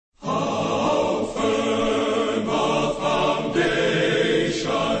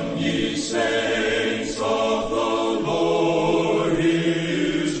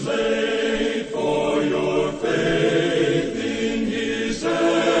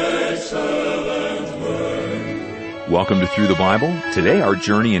Welcome to Through the Bible. Today our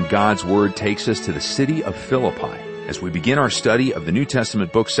journey in God's Word takes us to the city of Philippi as we begin our study of the New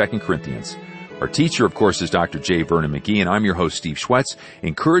Testament book, 2 Corinthians. Our teacher, of course, is Dr. J. Vernon McGee, and I'm your host, Steve Schwetz,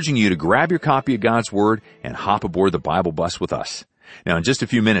 encouraging you to grab your copy of God's Word and hop aboard the Bible bus with us. Now, in just a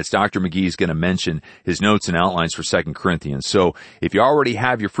few minutes, Dr. McGee is going to mention his notes and outlines for 2 Corinthians. So if you already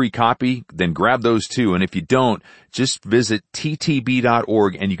have your free copy, then grab those too. And if you don't, just visit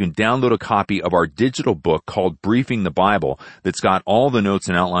ttb.org and you can download a copy of our digital book called Briefing the Bible that's got all the notes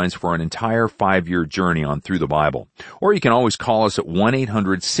and outlines for an entire 5-year journey on Through the Bible. Or you can always call us at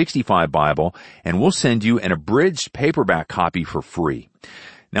 1-800-65-BIBLE and we'll send you an abridged paperback copy for free.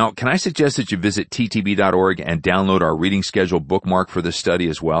 Now, can I suggest that you visit ttb.org and download our reading schedule bookmark for this study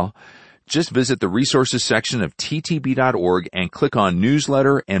as well? Just visit the resources section of ttb.org and click on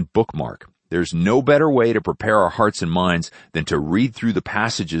newsletter and bookmark. There's no better way to prepare our hearts and minds than to read through the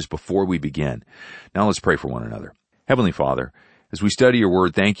passages before we begin. Now let's pray for one another. Heavenly Father, as we study your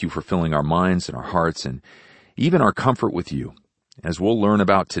word, thank you for filling our minds and our hearts and even our comfort with you. As we'll learn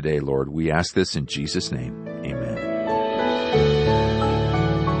about today, Lord, we ask this in Jesus' name. Amen.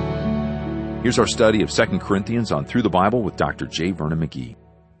 Here's our study of 2 Corinthians on Through the Bible with Dr. J. Vernon McGee.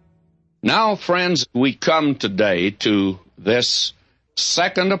 Now, friends, we come today to this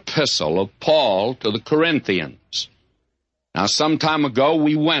second epistle of Paul to the Corinthians. Now, some time ago,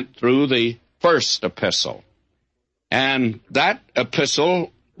 we went through the first epistle, and that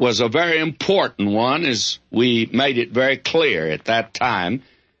epistle was a very important one, as we made it very clear at that time,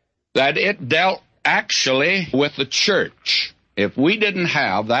 that it dealt actually with the church. If we didn't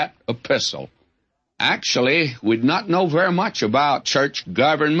have that epistle, actually, we'd not know very much about church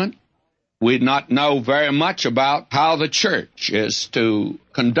government. We'd not know very much about how the church is to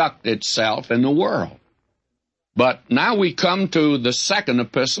conduct itself in the world. But now we come to the second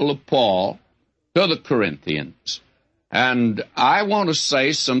epistle of Paul to the Corinthians. And I want to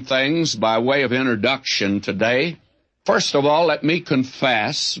say some things by way of introduction today. First of all, let me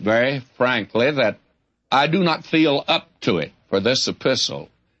confess very frankly that I do not feel up to it for this epistle.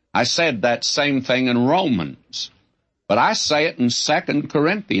 I said that same thing in Romans, but I say it in 2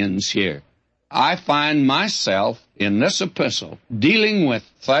 Corinthians here. I find myself in this epistle dealing with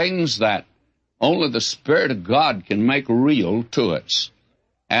things that only the Spirit of God can make real to us.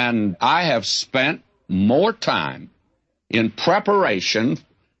 And I have spent more time in preparation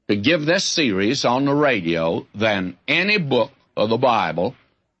to give this series on the radio than any book of the Bible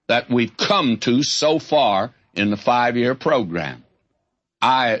that we've come to so far in the 5-year program.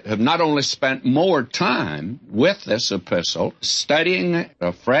 I have not only spent more time with this epistle, studying it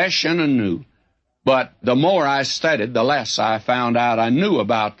afresh and anew, but the more I studied, the less I found out I knew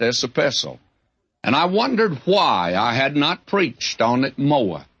about this epistle. And I wondered why I had not preached on it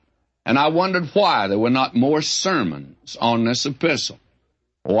more. And I wondered why there were not more sermons on this epistle.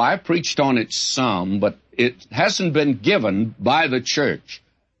 Oh, I preached on it some, but it hasn't been given by the church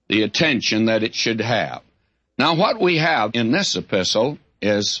the attention that it should have. Now, what we have in this epistle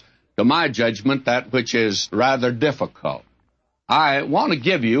is, to my judgment, that which is rather difficult. I want to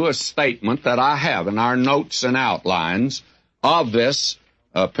give you a statement that I have in our notes and outlines of this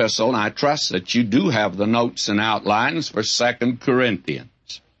epistle, and I trust that you do have the notes and outlines for 2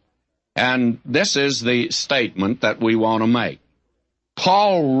 Corinthians. And this is the statement that we want to make.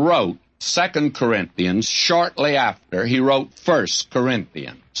 Paul wrote 2 Corinthians shortly after he wrote 1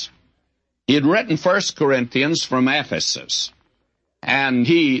 Corinthians. He had written 1 Corinthians from Ephesus, and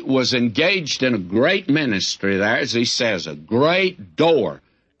he was engaged in a great ministry there, as he says, a great door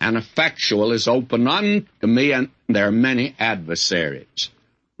and effectual is open unto me, and there are many adversaries.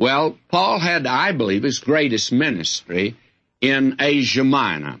 Well, Paul had, I believe, his greatest ministry in Asia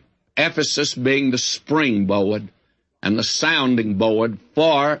Minor, Ephesus being the springboard and the sounding board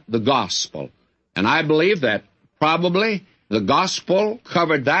for the gospel. And I believe that probably the gospel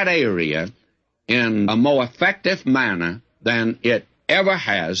covered that area in a more effective manner than it ever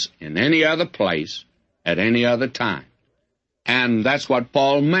has in any other place at any other time. And that's what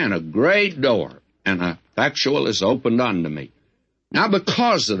Paul meant, a great door and effectual is opened unto me. Now,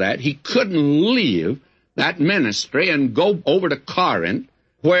 because of that, he couldn't leave that ministry and go over to Corinth,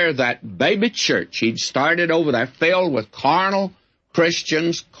 where that baby church he'd started over there filled with carnal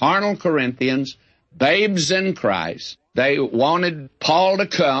Christians, carnal Corinthians, babes in Christ. They wanted Paul to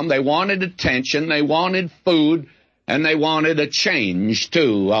come, they wanted attention, they wanted food, and they wanted a change,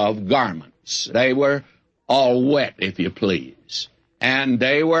 too, of garments. They were all wet, if you please. And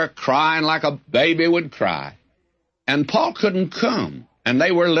they were crying like a baby would cry. And Paul couldn't come, and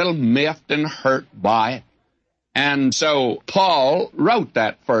they were a little miffed and hurt by it. And so Paul wrote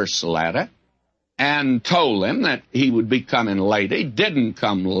that first letter, and told them that he would be coming later. He didn't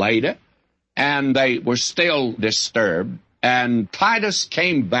come later, and they were still disturbed. And Titus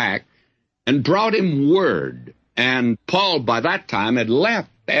came back and brought him word. And Paul, by that time, had left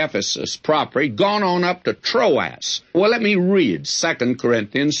Ephesus proper. He'd gone on up to Troas. Well, let me read 2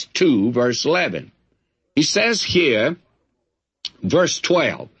 Corinthians 2, verse 11. He says here, verse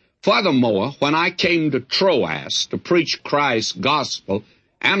 12, "Furthermore, when I came to Troas to preach Christ's gospel,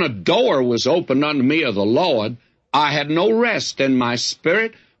 and a door was opened unto me of the Lord, I had no rest in my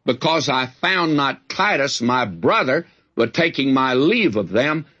spirit, because I found not Titus my brother, but taking my leave of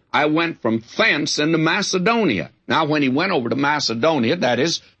them, I went from thence into Macedonia." Now, when he went over to Macedonia, that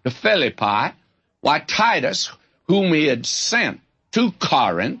is, to Philippi, why, Titus, whom he had sent to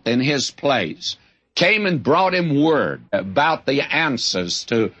Corinth in his place, came and brought him word about the answers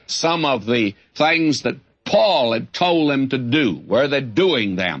to some of the things that Paul had told them to do. Were they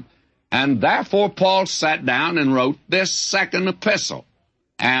doing them? And therefore Paul sat down and wrote this second epistle.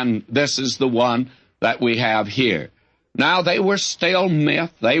 And this is the one that we have here. Now, they were still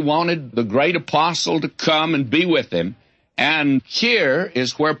miffed. They wanted the great apostle to come and be with him. And here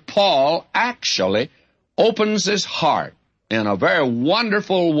is where Paul actually opens his heart in a very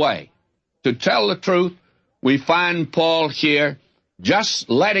wonderful way. To tell the truth, we find Paul here just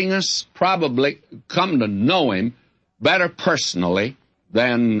letting us probably come to know him better personally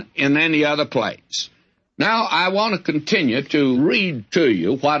than in any other place. Now, I want to continue to read to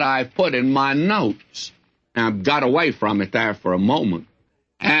you what I put in my notes. I've got away from it there for a moment.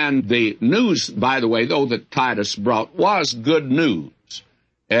 And the news, by the way, though, that Titus brought was good news.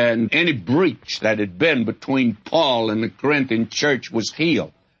 And any breach that had been between Paul and the Corinthian church was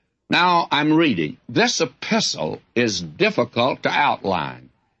healed. Now, I'm reading. This epistle is difficult to outline,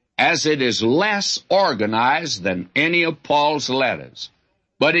 as it is less organized than any of Paul's letters,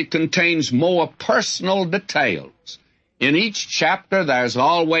 but it contains more personal details. In each chapter, there's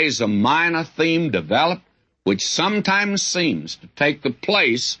always a minor theme developed, which sometimes seems to take the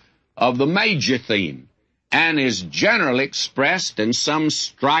place of the major theme, and is generally expressed in some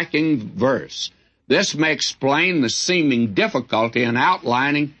striking verse. This may explain the seeming difficulty in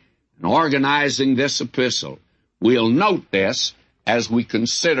outlining and organizing this epistle. We'll note this as we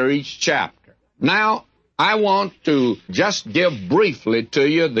consider each chapter. Now, I want to just give briefly to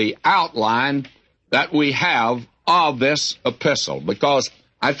you the outline that we have of this epistle, because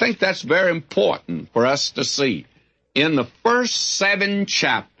I think that's very important for us to see. In the first 7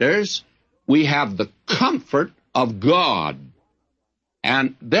 chapters, we have the comfort of God.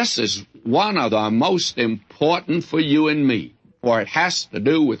 And this is one of the most important for you and me, for it has to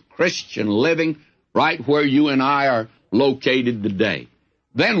do with Christian living right where you and I are located today.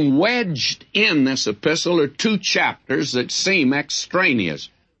 Then wedged in this epistle are 2 chapters that seem extraneous,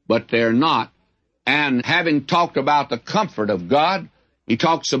 but they're not. And having talked about the comfort of God, he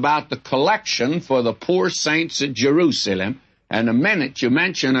talks about the collection for the poor saints at Jerusalem. And the minute you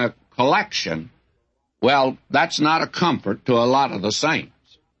mention a collection, well, that's not a comfort to a lot of the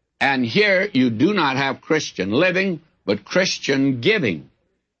saints. And here you do not have Christian living, but Christian giving.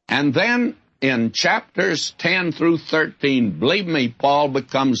 And then in chapters 10 through 13, believe me, Paul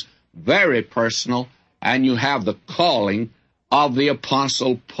becomes very personal, and you have the calling of the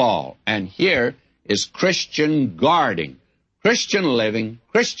Apostle Paul. And here is Christian guarding, Christian living,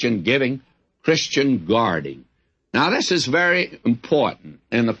 Christian giving, Christian guarding. Now, this is very important.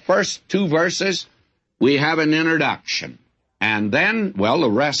 In the first 2 verses, we have an introduction. And then, well, the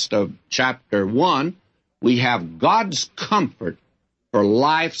rest of chapter 1, we have God's comfort for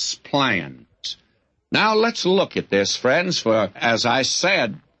life's plans. Now, let's look at this, friends, for, as I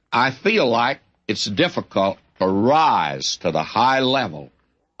said, I feel like it's difficult to rise to the high level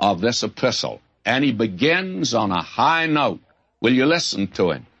of this epistle. And he begins on a high note. Will you listen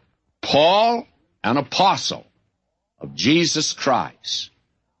to him? Paul, an apostle of Jesus Christ,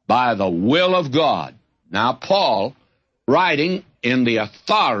 by the will of God. Now, Paul, writing in the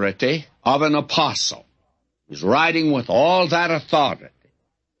authority of an apostle. He's writing with all that authority.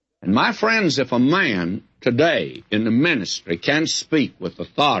 And my friends, if a man today in the ministry can speak with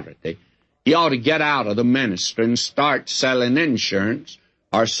authority, he ought to get out of the ministry and start selling insurance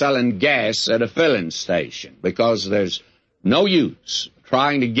or selling gas at a filling station, because there's no use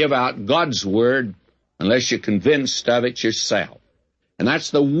trying to give out God's word unless you're convinced of it yourself. And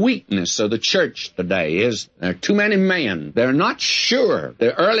that's the weakness of the church today, is there are too many men. They're not sure.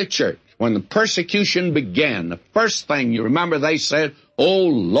 The early church, when the persecution began, the first thing you remember they said, "O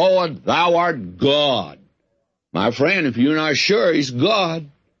Lord, thou art God." My friend, if you're not sure he's God,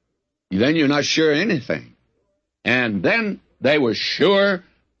 then you're not sure anything. And then they were sure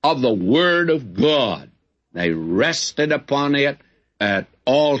of the Word of God. They rested upon it at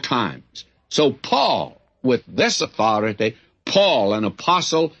all times. So Paul, with this authority, Paul, an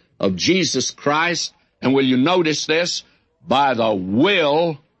apostle of Jesus Christ, and will you notice this? By the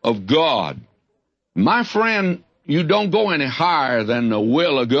will of God. My friend, you don't go any higher than the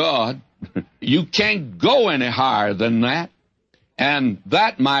will of God. You can't go any higher than that. And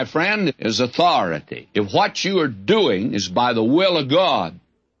that, my friend, is authority. If what you are doing is by the will of God,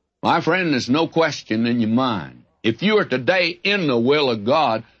 my friend, there's no question in your mind. If you are today in the will of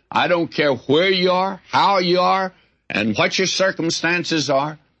God, I don't care where you are, how you are, and what your circumstances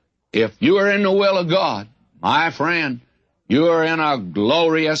are. If you are in the will of God, my friend, you are in a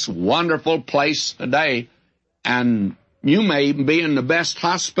glorious, wonderful place today, and you may even be in the best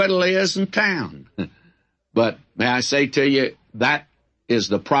hospital there is in town. But may I say to you, that is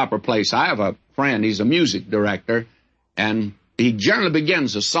the proper place. I have a friend, he's a music director, and he generally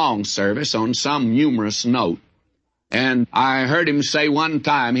begins a song service on some humorous note. And I heard him say one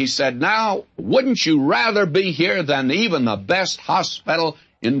time, he said, now, wouldn't you rather be here than even the best hospital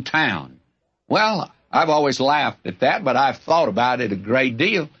in town? Well, I've always laughed at that, but I've thought about it a great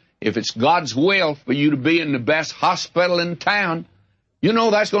deal. If it's God's will for you to be in the best hospital in town, you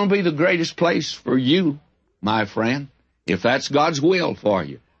know that's going to be the greatest place for you, my friend, if that's God's will for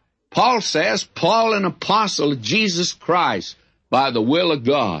you. Paul says, Paul, an apostle of Jesus Christ, by the will of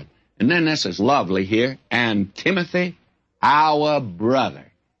God. And then this is lovely here. And Timothy, our brother.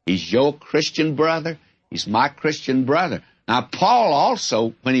 He's your Christian brother. He's my Christian brother. Now, Paul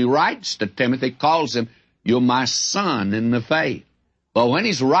also, when he writes to Timothy, calls him, you're my son in the faith. But when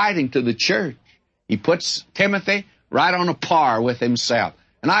he's writing to the church, he puts Timothy right on a par with himself.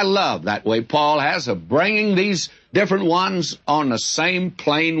 And I love that way Paul has of bringing these different ones on the same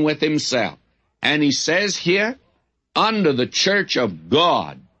plane with himself. And he says here, under the church of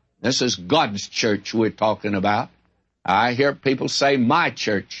God. This is God's church we're talking about. I hear people say my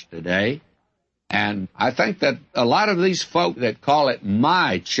church today. And I think that a lot of these folk that call it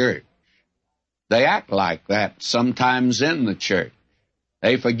my church, they act like that sometimes in the church.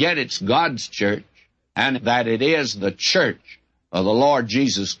 They forget it's God's church and that it is the church of the Lord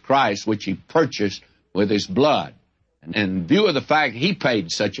Jesus Christ, which he purchased with his blood. And in view of the fact he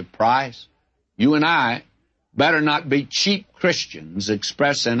paid such a price, you and I better not be cheap Christians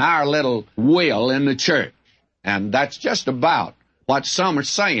expressing our little will in the church. And that's just about what some are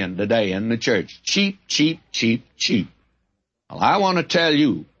saying today in the church. Cheap, cheap, cheap, cheap. Well, I want to tell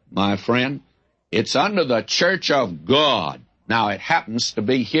you, my friend, it's under the church of God. Now, it happens to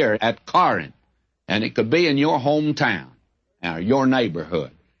be here at Corinth, and it could be in your hometown or your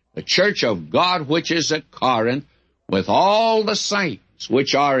neighborhood. The church of God, which is at Corinth, with all the saints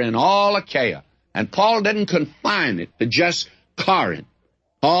which are in all Achaia. And Paul didn't confine it to just Corinth.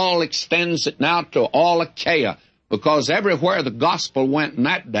 Paul extends it now to all Achaia, because everywhere the gospel went in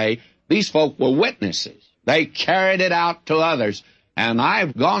that day, these folk were witnesses. They carried it out to others. And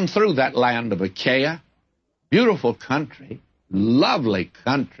I've gone through that land of Achaia. Beautiful country, lovely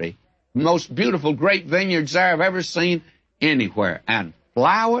country, most beautiful great vineyards there I've ever seen anywhere. And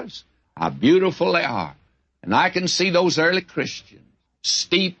flowers, how beautiful they are. And I can see those early Christians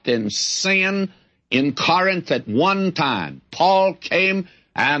steeped in sin in Corinth at one time. Paul came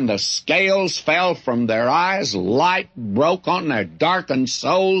and the scales fell from their eyes, light broke on their darkened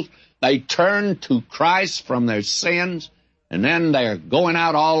souls. They turned to Christ from their sins, and then they're going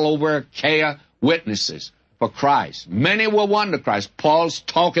out all over Achaia, witnesses for Christ. Many will won to Christ. Paul's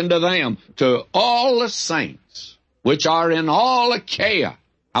talking to them, to all the saints which are in all Achaia.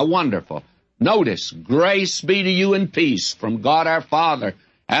 How wonderful. Notice, grace be to you and peace from God our Father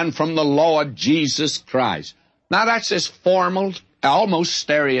and from the Lord Jesus Christ. Now that's this formal, almost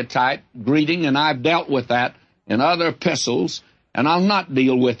stereotype greeting, and I've dealt with that in other epistles, and I'll not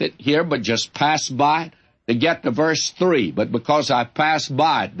deal with it here, but just pass by it to get to verse 3. But because I pass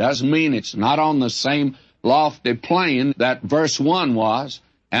by it doesn't mean it's not on the same lofty plane that verse 1 was,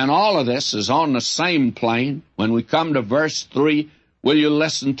 and all of this is on the same plane. When we come to verse 3, will you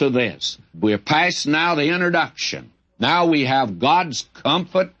listen to this? We're past now the introduction. Now we have God's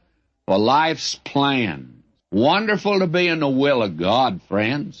comfort for life's plan. Wonderful to be in the will of God,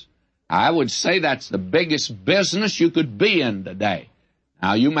 friends. I would say that's the biggest business you could be in today.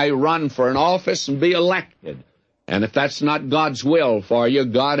 Now, you may run for an office and be elected, and if that's not God's will for you,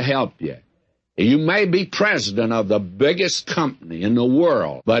 God help you. You may be president of the biggest company in the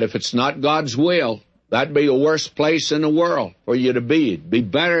world, but if it's not God's will, that'd be the worst place in the world for you to be. It'd be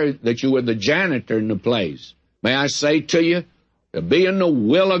better that you were the janitor in the place. May I say to you, to be in the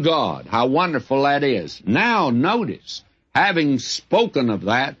will of God, how wonderful that is. Now, notice, having spoken of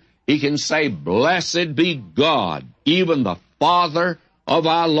that, he can say, "Blessed be God, even the Father of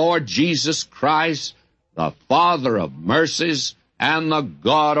our Lord Jesus Christ, the Father of mercies and the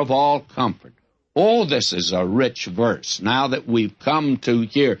God of all comfort." Oh, this is a rich verse now that we've come to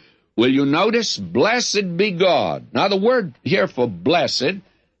here. Will you notice? Blessed be God. Now, the word here for blessed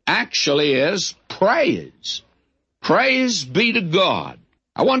actually is praise. Praise be to God.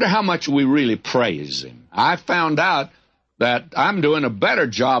 I wonder how much we really praise Him. I found out that I'm doing a better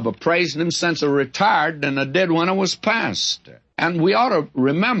job of praising Him since I retired than I did when I was pastor. And we ought to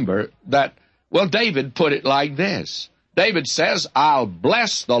remember that, well, David put it like this. David says, "I'll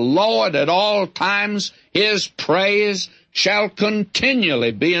bless the Lord at all times. His praise shall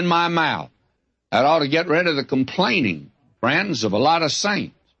continually be in my mouth." That ought to get rid of the complaining, friends, of a lot of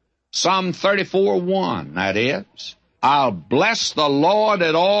saints. Psalm 34:1, that is. "I'll bless the Lord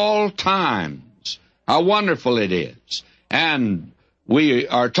at all times." How wonderful it is. And we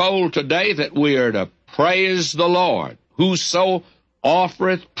are told today that we are to praise the Lord. "Whoso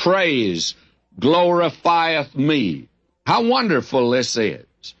offereth praise glorifieth me." How wonderful this is.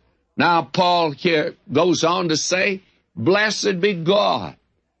 Now, Paul here goes on to say, "Blessed be God."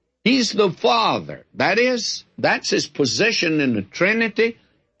 He's the Father. That's His position in the Trinity.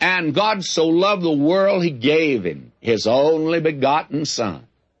 And God so loved the world, He gave Him His only begotten Son.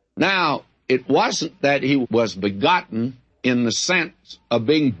 Now, it wasn't that He was begotten in the sense of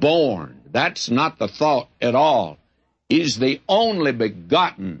being born. That's not the thought at all. He's the only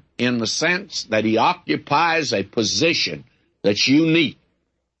begotten in the sense that He occupies a position that's unique.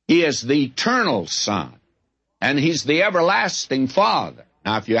 He is the eternal Son, and He's the everlasting Father.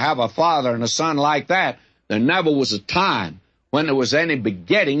 Now, if you have a father and a son like that, there never was a time when there was any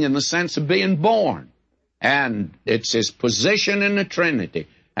begetting in the sense of being born. And it's His position in the Trinity.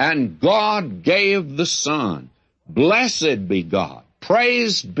 And God gave the Son. Blessed be God.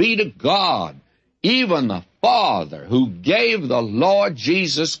 Praise be to God, even the Father who gave the Lord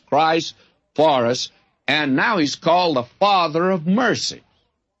Jesus Christ for us. And now He's called the Father of mercy.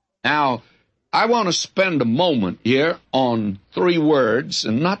 Now, I want to spend a moment here on three words,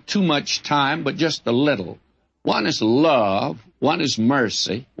 and not too much time, but just a little. One is love, one is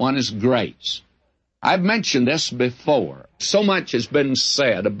mercy, one is grace. I've mentioned this before. So much has been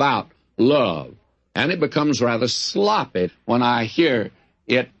said about love, and it becomes rather sloppy when I hear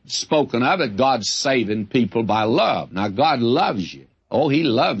it spoken of that God's saving people by love. Now, God loves you. Oh, He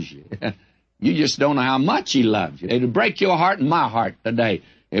loves you. You just don't know how much He loves you. It would break your heart and my heart today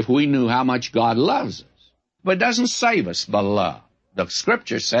if we knew how much God loves us. But it doesn't save us by love. The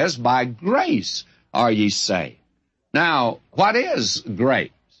Scripture says, "By grace are ye saved." Now, what is grace?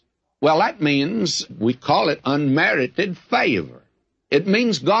 Well, that means, we call it unmerited favor. It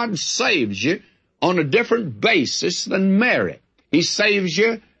means God saves you on a different basis than merit. He saves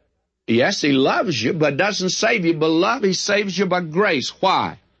you, yes, He loves you, but doesn't save you by love. He saves you by grace.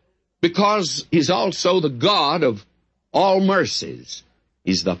 Why? Because He's also the God of all mercies.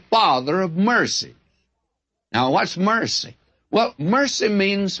 He's the Father of mercy. Now, what's mercy? Well, mercy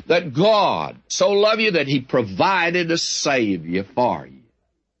means that God so loved you that He provided a Savior for you,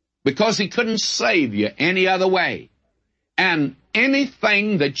 because He couldn't save you any other way. And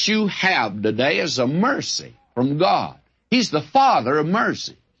anything that you have today is a mercy from God. He's the Father of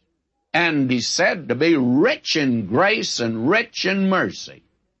mercy. And He's said to be rich in grace and rich in mercy.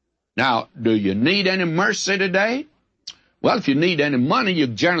 Now, do you need any mercy today? Well, if you need any money, you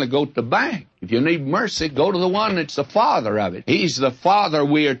generally go to the bank. If you need mercy, go to the one that's the Father of it. He's the Father,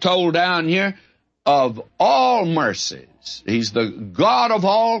 we are told down here, of all mercies. He's the God of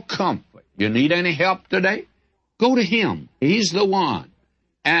all comfort. You need any help today? Go to Him. He's the one.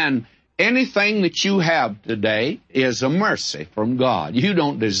 And anything that you have today is a mercy from God. You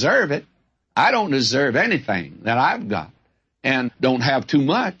don't deserve it. I don't deserve anything that I've got, and don't have too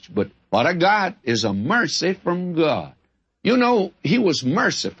much, but what I got is a mercy from God. You know, He was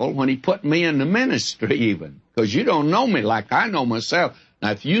merciful when He put me in the ministry even, because you don't know me like I know myself.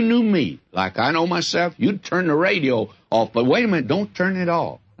 Now, if you knew me like I know myself, you'd turn the radio off. But wait a minute, don't turn it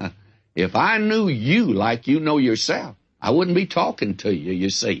off. If I knew you like you know yourself, I wouldn't be talking to you, you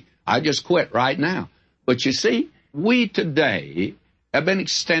see. I just quit right now. But you see, we today have been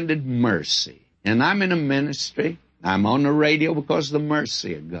extended mercy. And I'm in a ministry. I'm on the radio because of the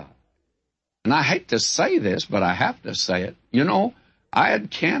mercy of God. And I hate to say this, but I have to say it. You know, I had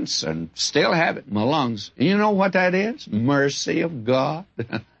cancer and still have it in my lungs. And you know what that is? Mercy of God.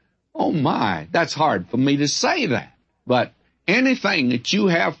 Oh, my. That's hard for me to say that. But anything that you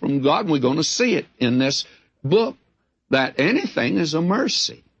have from God, we're going to see it in this book, that anything is a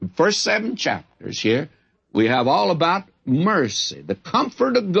mercy. The first 7 chapters here, we have all about mercy, the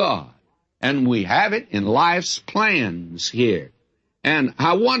comfort of God. And we have it in life's plans here. And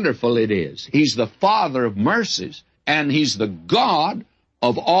how wonderful it is. He's the Father of mercies, and He's the God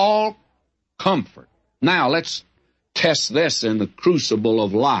of all comfort. Now, let's test this in the crucible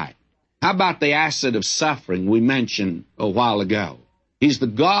of life. How about the acid of suffering we mentioned a while ago? He's the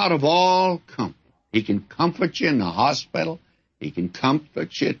God of all comfort. He can comfort you in the hospital. He can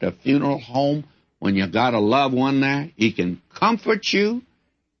comfort you at the funeral home when you got a loved one there. He can comfort you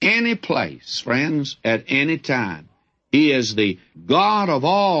any place, friends, at any time. He is the God of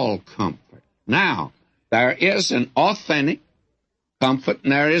all comfort. Now, there is an authentic comfort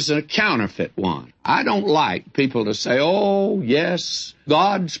and there is a counterfeit one. I don't like people to say, oh, yes,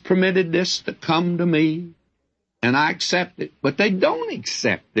 God's permitted this to come to me, and I accept it. But they don't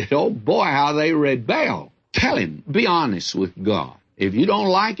accept it. Oh, boy, how they rebel. Tell Him, be honest with God. If you don't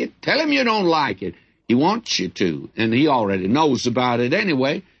like it, tell Him you don't like it. He wants you to, and He already knows about it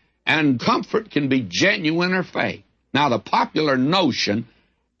anyway. And comfort can be genuine or fake. Now, the popular notion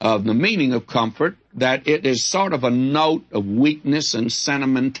of the meaning of comfort, that it is sort of a note of weakness and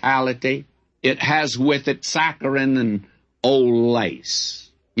sentimentality. It has with it saccharine and old lace.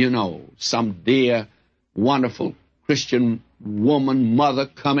 You know, some dear, wonderful Christian woman, mother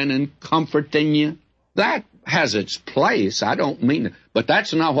coming and comforting you. That has its place. I don't mean it. But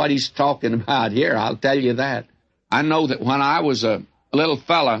that's not what he's talking about here, I'll tell you that. I know that when I was a little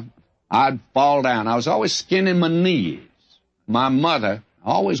fella, I'd fall down. I was always skinning my knees. My mother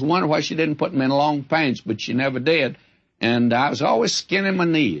always wondered why she didn't put me in long pants, but she never did. And I was always skinning my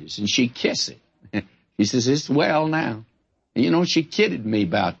knees, and she'd kiss it. She says, it's well now. And, you know, she kidded me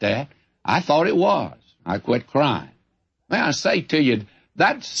about that. I thought it was. I quit crying. Well, I say to you,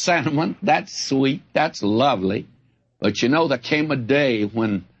 that's sentiment, that's sweet, that's lovely. But, you know, there came a day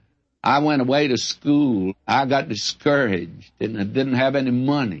when I went away to school. I got discouraged, and I didn't have any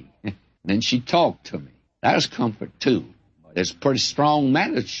money. Then she talked to me. That was comfort, too. But it's a pretty strong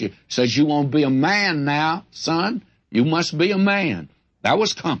message. She says, you won't be a man now, son. You must be a man. That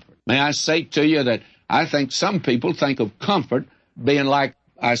was comfort. May I say to you that I think some people think of comfort being like,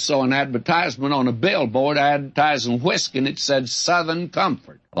 I saw an advertisement on a billboard advertising whiskey, and it said Southern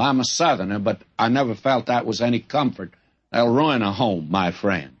Comfort. Well, I'm a Southerner, but I never felt that was any comfort. That'll ruin a home, my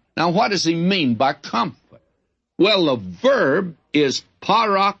friend. Now, what does he mean by comfort? Well, the verb is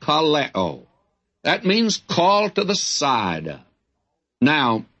parakaleo. That means call to the side of.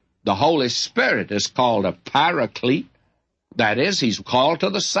 Now, the Holy Spirit is called a paraclete. That is, He's called to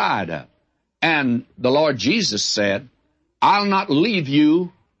the side of. And the Lord Jesus said, I'll not leave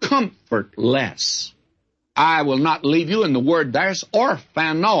you comfortless. I will not leave you, and the word there's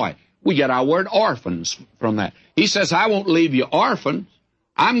orphanoi. We get our word orphans from that. He says, I won't leave you orphans.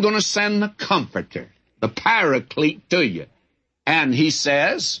 I'm going to send the Comforter, the Paraclete, to you. And He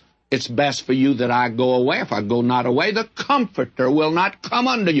says, it's best for you that I go away. If I go not away, the Comforter will not come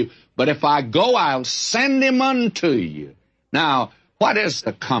unto you. But if I go, I'll send Him unto you. Now, what is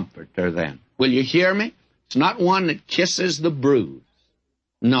the Comforter then? Will you hear me? It's not one that kisses the bruise.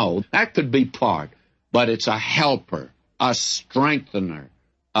 No, that could be part. But it's a helper, a strengthener,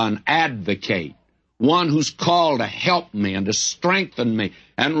 an advocate, one who's called to help me and to strengthen me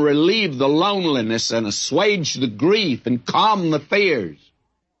and relieve the loneliness and assuage the grief and calm the fears.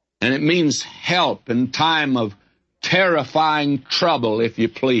 And it means help in time of terrifying trouble, if you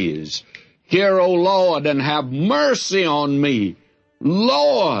please. Hear, O Lord, and have mercy on me.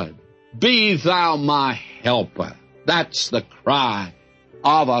 Lord, be Thou my helper. That's the cry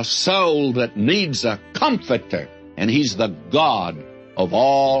of a soul that needs a comforter, and He's the God of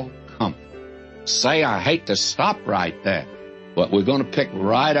all comfort. Say, I hate to stop right there, but we're going to pick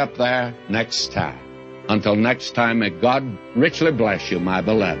right up there next time. Until next time, may God richly bless you, my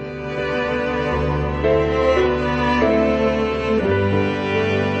beloved.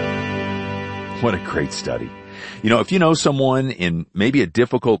 What a great study. You know, if you know someone in maybe a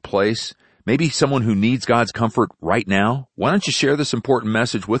difficult place, maybe someone who needs God's comfort right now, why don't you share this important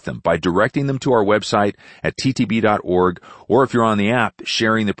message with them by directing them to our website at ttb.org, or if you're on the app,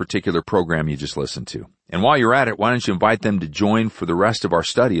 sharing the particular program you just listened to. And while you're at it, why don't you invite them to join for the rest of our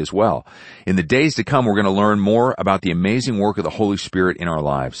study as well. In the days to come, we're going to learn more about the amazing work of the Holy Spirit in our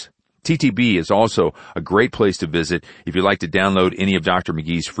lives. TTB is also a great place to visit if you'd like to download any of Dr.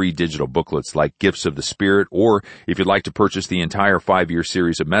 McGee's free digital booklets like Gifts of the Spirit, or if you'd like to purchase the entire 5-year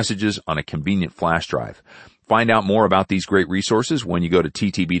series of messages on a convenient flash drive. Find out more about these great resources when you go to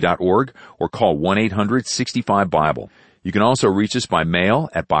ttb.org or call 1-800-65-BIBLE. You can also reach us by mail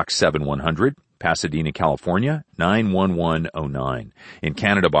at Box 7100, Pasadena, California, 91109. In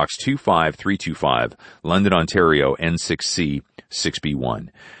Canada, Box 25325, London, Ontario, N6C 6B1.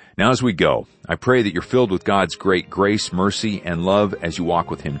 Now as we go, I pray that you're filled with God's great grace, mercy, and love as you walk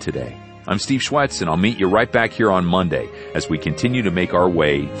with Him today. I'm Steve Schwetz, and I'll meet you right back here on Monday as we continue to make our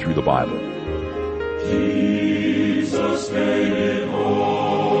way through the Bible. Jesus made it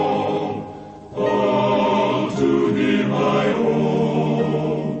home, all to Him I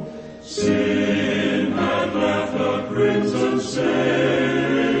owe. Sin had left a crimson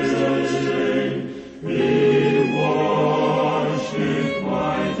stain, He washed it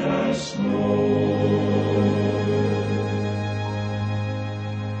white as snow.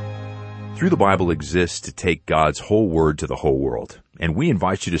 Through the Bible exists to take God's whole word to the whole world, and we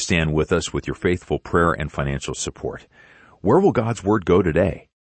invite you to stand with us with your faithful prayer and financial support. Where will God's word go today?